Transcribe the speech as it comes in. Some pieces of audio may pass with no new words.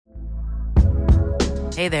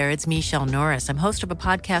Hey there, it's Michelle Norris. I'm host of a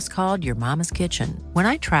podcast called Your Mama's Kitchen. When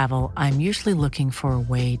I travel, I'm usually looking for a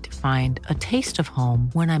way to find a taste of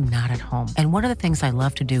home when I'm not at home. And one of the things I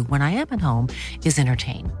love to do when I am at home is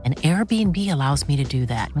entertain. And Airbnb allows me to do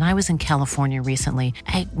that. When I was in California recently,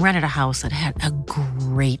 I rented a house that had a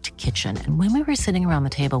great kitchen. And when we were sitting around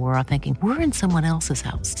the table, we were all thinking, we're in someone else's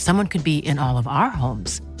house. Someone could be in all of our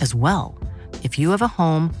homes as well. If you have a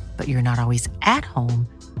home, but you're not always at home,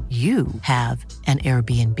 you have an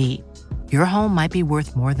Airbnb. Your home might be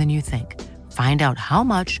worth more than you think. Find out how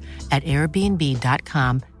much at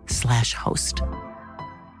airbnb.com/host.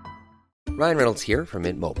 Ryan Reynolds here from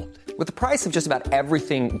Mint Mobile. With the price of just about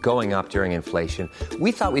everything going up during inflation,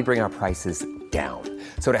 we thought we'd bring our prices down.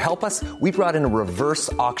 So to help us, we brought in a reverse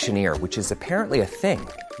auctioneer, which is apparently a thing.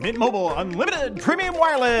 Mint Mobile Unlimited Premium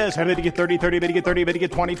Wireless. How to get 30, 30, bit to get 30, bit to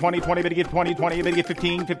get 20, 20, 20, bit to get 20, 20, bit to get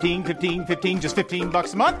 15, 15, 15, 15, just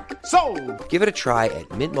 $15 a month? Sold! Give it a try at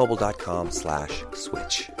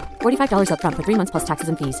mintmobile.com/switch. $45 up front for 3 months plus taxes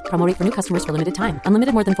and fees. Promo rate for new customers for limited time.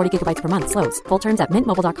 Unlimited more than 40 gigabytes per month. Slows full terms at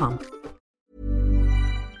mintmobile.com.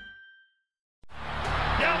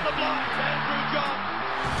 Down the block, Andrew John.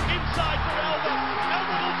 Inside for Elba.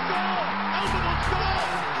 Elba will score. Elba will score.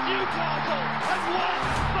 Newcastle have won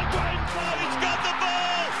the grand final. He's got the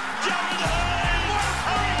ball. Jared Hayes.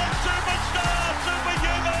 Oh, superstar,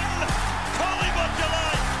 superhuman. Call him what you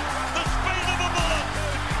like. The speed of a bullet.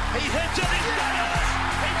 He hits it. He's got it.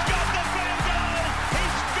 He's got the field goal.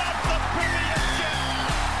 He's got the premiership.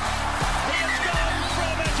 He has gone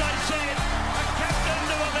from, as I said, a captain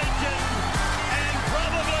to a legend. And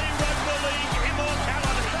probably rugby league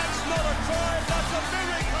immortality. That's not a try, that's a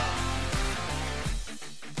miracle.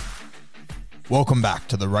 Welcome back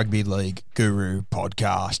to the Rugby League Guru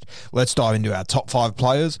podcast. Let's dive into our top 5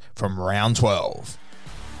 players from round 12.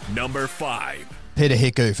 Number 5. Peter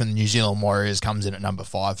Hiku from the New Zealand Warriors comes in at number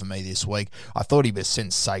 5 for me this week. I thought he was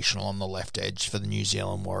sensational on the left edge for the New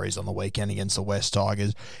Zealand Warriors on the weekend against the West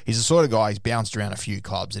Tigers. He's the sort of guy, he's bounced around a few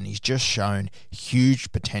clubs and he's just shown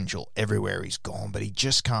huge potential everywhere he's gone, but he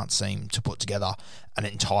just can't seem to put together an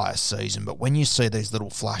entire season. But when you see these little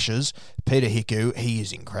flashes, Peter Hiku, he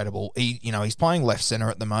is incredible. He's playing left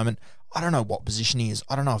centre at the moment. I don't know what position he is.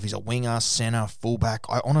 I don't know if he's a winger, centre, fullback.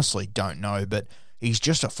 I honestly don't know, but he's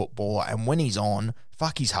just a footballer, and when he's on,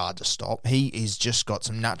 he's hard to stop. He is just got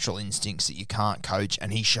some natural instincts that you can't coach,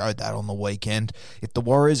 and he showed that on the weekend. If the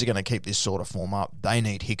Warriors are going to keep this sort of form up, they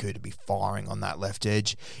need Hiku to be firing on that left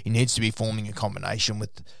edge. He needs to be forming a combination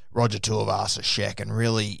with Roger Tuivasa-Sheck, and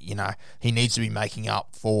really, he needs to be making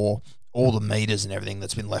up for all the meters and everything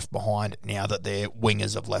that's been left behind now that their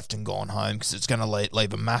wingers have left and gone home, because it's going to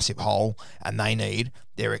leave a massive hole, and they need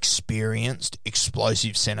their experienced,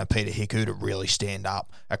 explosive centre Peter Hiku to really stand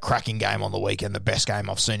up. A cracking game on the weekend, the best game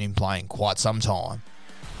I've seen him play in quite some time.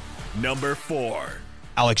 Number 4.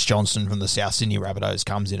 Alex Johnston from the South Sydney Rabbitohs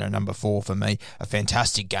comes in at number 4 for me. A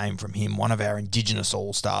fantastic game from him, one of our Indigenous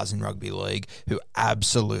All-Stars in Rugby League, who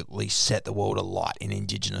absolutely set the world alight in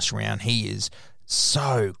Indigenous round. He is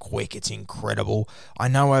so quick, it's incredible. I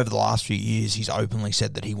know over the last few years he's openly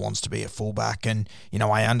said that he wants to be a fullback, and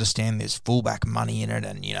I understand there's fullback money in it,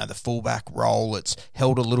 and the fullback role, it's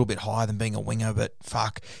held a little bit higher than being a winger, but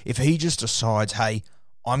if he just decides, hey,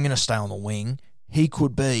 I'm going to stay on the wing, he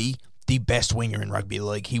could be the best winger in rugby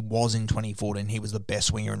league. He was in 2014. He was the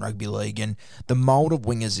best winger in rugby league, and the mould of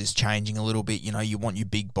wingers is changing a little bit. You want your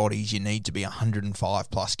big bodies, you need to be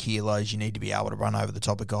 105 plus kilos, you need to be able to run over the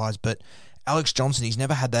top of guys, but Alex Johnston, he's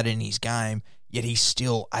never had that in his game, yet he's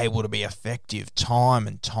still able to be effective time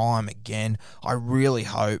and time again. I really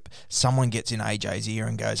hope someone gets in AJ's ear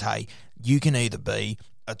and goes, hey, you can either be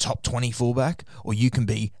a top 20 fullback or you can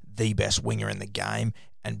be the best winger in the game.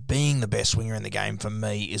 And being the best winger in the game for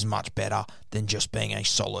me is much better than just being a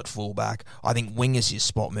solid fullback. I think wing is his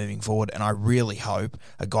spot moving forward, and I really hope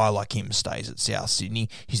a guy like him stays at South Sydney.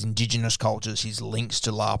 His Indigenous cultures, his links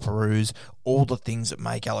to La Perouse, all the things that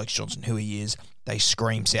make Alex Johnston who he is, they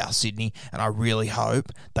scream South Sydney, and I really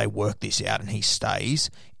hope they work this out and he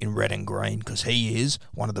stays in red and green, because he is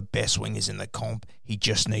one of the best wingers in the comp. He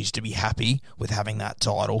just needs to be happy with having that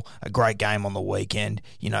title. A great game on the weekend.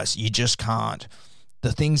 You just can't.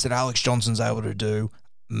 The things that Alex Johnston's able to do,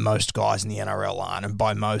 most guys in the NRL aren't. And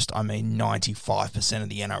by most, I mean 95% of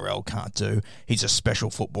the NRL can't do. He's a special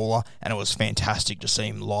footballer, and it was fantastic to see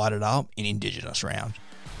him light it up in Indigenous round.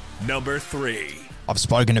 Number 3. I've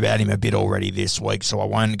spoken about him a bit already this week, so I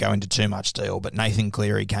won't go into too much detail, but Nathan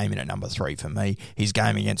Cleary came in at number 3 for me. His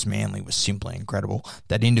game against Manly was simply incredible.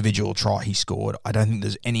 That individual try he scored, I don't think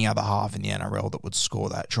there's any other half in the NRL that would score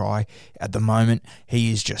that try. At the moment,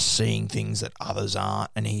 he is just seeing things that others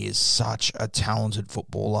aren't, and he is such a talented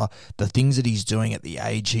footballer. The things that he's doing at the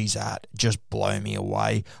age he's at just blow me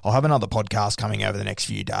away. I'll have another podcast coming over the next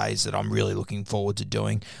few days that I'm really looking forward to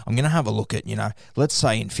doing. I'm going to have a look at, let's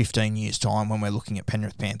say in 15 years' time when we're looking at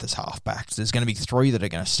Penrith Panthers halfbacks, there's going to be 3 that are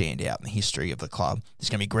going to stand out in the history of the club.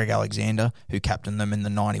 There's going to be Greg Alexander, who captained them in the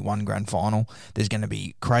 91 grand final. There's going to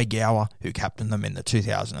be Craig Gower, who captained them in the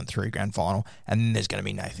 2003 grand final. And then there's going to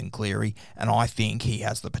be Nathan Cleary. And I think he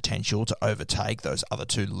has the potential to overtake those other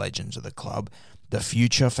 2 legends of the club. The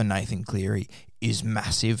future for Nathan Cleary is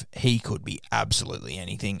massive. He could be absolutely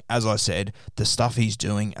anything. As I said, the stuff he's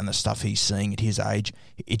doing and the stuff he's seeing at his age,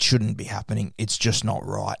 it shouldn't be happening. It's just not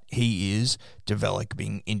right. He is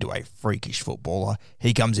developing into a freakish footballer.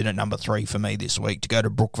 He comes in at number 3 for me this week to go to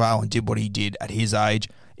Brookvale and did what he did at his age.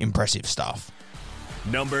 Impressive stuff.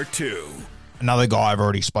 Number 2. Another guy I've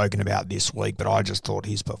already spoken about this week, but I just thought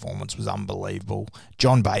his performance was unbelievable.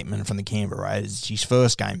 John Bateman from the Canberra Raiders, his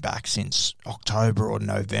first game back since October or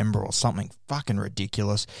November or something fucking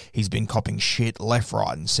ridiculous. He's been copping shit left,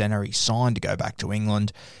 right and centre. He's signed to go back to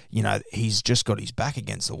England. He's just got his back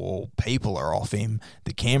against the wall. People are off him.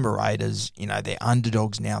 The Canberra Raiders, they're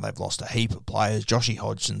underdogs now. They've lost a heap of players. Joshy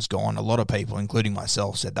Hodgson's gone. A lot of people, including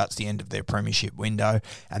myself, said that's the end of their premiership window.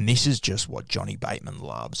 And this is just what Johnny Bateman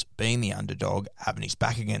loves, being the underdog, having his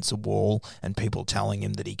back against the wall and people telling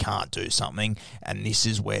him that he can't do something. And this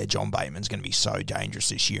is where John Bateman's going to be so dangerous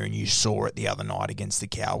this year. And you saw it the other night against the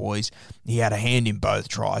Cowboys. He had a hand in both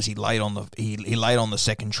tries. He laid on the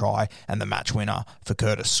second try and the match winner for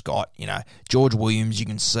Curtis Scott. George Williams, you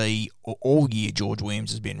can see all year George Williams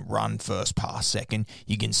has been run first, pass second.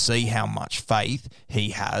 You can see how much faith he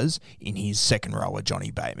has in his second rower, Johnny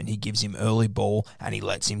Bateman. He gives him early ball and he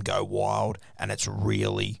lets him go wild, and it's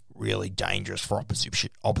really, really dangerous for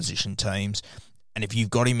opposition teams. And if you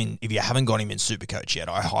haven't got him in Supercoach yet,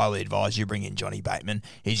 I highly advise you bring in Johnny Bateman.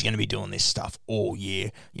 He's going to be doing this stuff all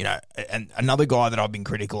year. And another guy that I've been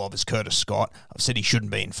critical of is Curtis Scott. I've said he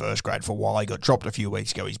shouldn't be in first grade for a while. He got dropped a few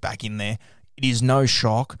weeks ago. He's back in there. It is no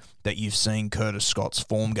shock that you've seen Curtis Scott's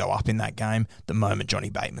form go up in that game the moment Johnny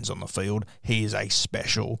Bateman's on the field. He is a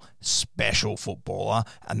special, special footballer,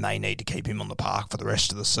 and they need to keep him on the park for the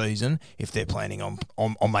rest of the season if they're planning on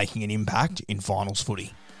making an impact in finals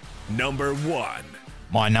footy. Number 1.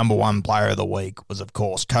 My number 1 player of the week was, of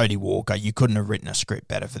course, Cody Walker. You couldn't have written a script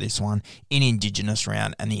better for this one. In Indigenous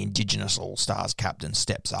round, and the Indigenous All-Stars captain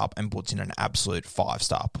steps up and puts in an absolute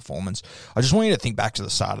 5-star performance. I just want you to think back to the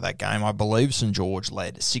start of that game. I believe St George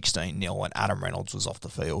led 16-0 and Adam Reynolds was off the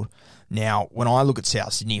field. Now, when I look at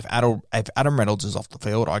South Sydney, if Adam Reynolds is off the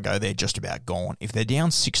field, I go, they're just about gone. If they're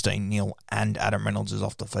down 16-0 and Adam Reynolds is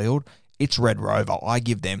off the field, it's Red Rover. I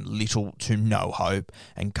give them little to no hope.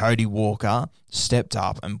 And Cody Walker stepped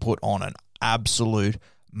up and put on an absolute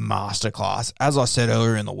masterclass. As I said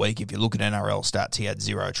earlier in the week, if you look at NRL stats, he had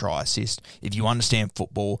 0 try assist. If you understand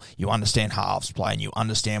football, you understand halves play, and you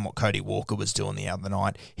understand what Cody Walker was doing the other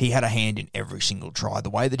night, he had a hand in every single try.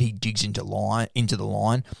 The way that he digs into the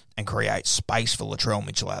line and creates space for Latrell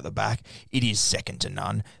Mitchell out the back, it is second to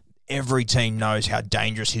none. Every team knows how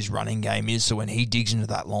dangerous his running game is, so when he digs into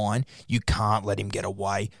that line, you can't let him get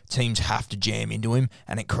away. Teams have to jam into him,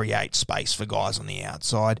 and it creates space for guys on the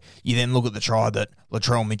outside. You then look at the try that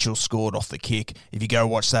Latrell Mitchell scored off the kick. If you go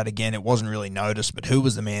watch that again, it wasn't really noticed, but who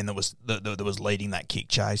was the man that was leading that kick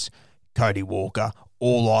chase? Cody Walker.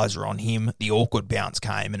 All eyes are on him. The awkward bounce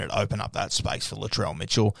came and it opened up that space for Latrell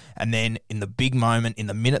Mitchell. And then in the big moment, in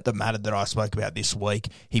the minute that mattered that I spoke about this week,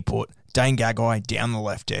 he put Dane Gagai down the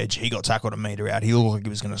left edge. He got tackled a metre out. He looked like he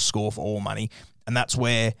was going to score for all money. And that's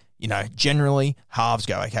where, generally halves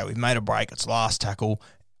go, okay, we've made a break. It's last tackle.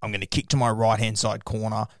 I'm going to kick to my right-hand side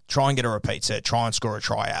corner, try and get a repeat set, try and score a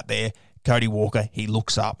try out there. Cody Walker, he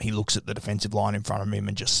looks up, he looks at the defensive line in front of him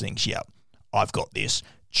and just thinks, yep, I've got this.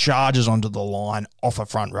 Charges onto the line off a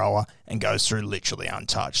front rower and goes through literally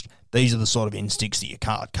untouched. These are the sort of instincts that you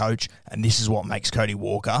can't coach, and this is what makes Cody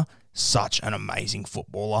Walker such an amazing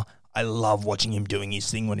footballer. I love watching him doing his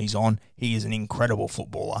thing when he's on. He is an incredible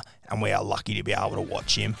footballer, and we are lucky to be able to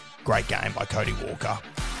watch him. Great game by Cody Walker.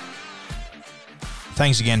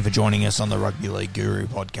 Thanks again for joining us on the Rugby League Guru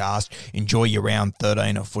podcast. Enjoy your round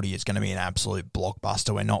 13 of footy. It's going to be an absolute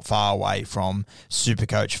blockbuster. We're not far away from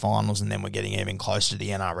Supercoach finals, and then we're getting even closer to the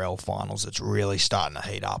NRL finals. It's really starting to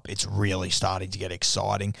heat up. It's really starting to get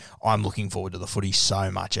exciting. I'm looking forward to the footy so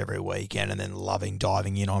much every weekend, and then loving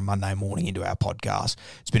diving in on Monday morning into our podcast.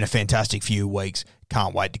 It's been a fantastic few weeks.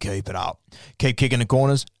 Can't wait to keep it up. Keep kicking the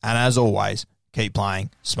corners, and as always, keep playing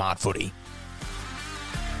smart footy.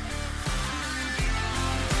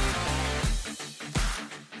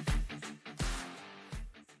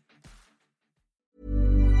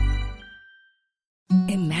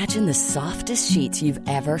 Imagine the softest sheets you've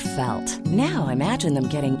ever felt. Now imagine them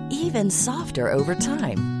getting even softer over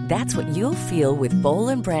time. That's what you'll feel with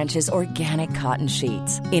Boll & Branch's organic cotton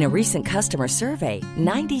sheets. In a recent customer survey,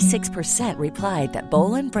 96% replied that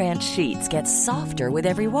Boll & Branch sheets get softer with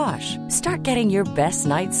every wash. Start getting your best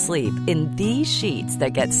night's sleep in these sheets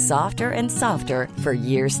that get softer and softer for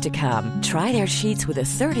years to come. Try their sheets with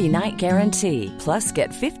a 30-night guarantee. Plus, get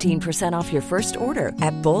 15% off your first order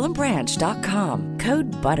at bollandbranch.com.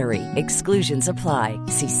 Code BUTTERY. Exclusions apply.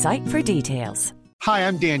 See site for details. Hi,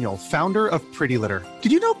 I'm Daniel, founder of Pretty Litter.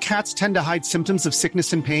 Did you know cats tend to hide symptoms of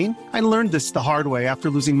sickness and pain? I learned this the hard way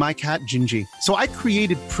after losing my cat, Gingy. So I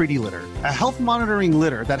created Pretty Litter, a health monitoring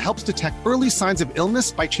litter that helps detect early signs of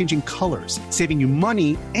illness by changing colors, saving you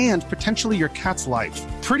money and potentially your cat's life.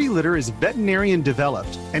 Pretty Litter is veterinarian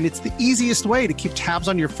developed, and it's the easiest way to keep tabs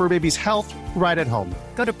on your fur baby's health right at home.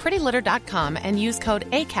 Go to prettylitter.com and use code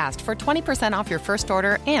ACAST for 20% off your first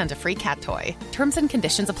order and a free cat toy. Terms and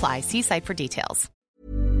conditions apply. See site for details.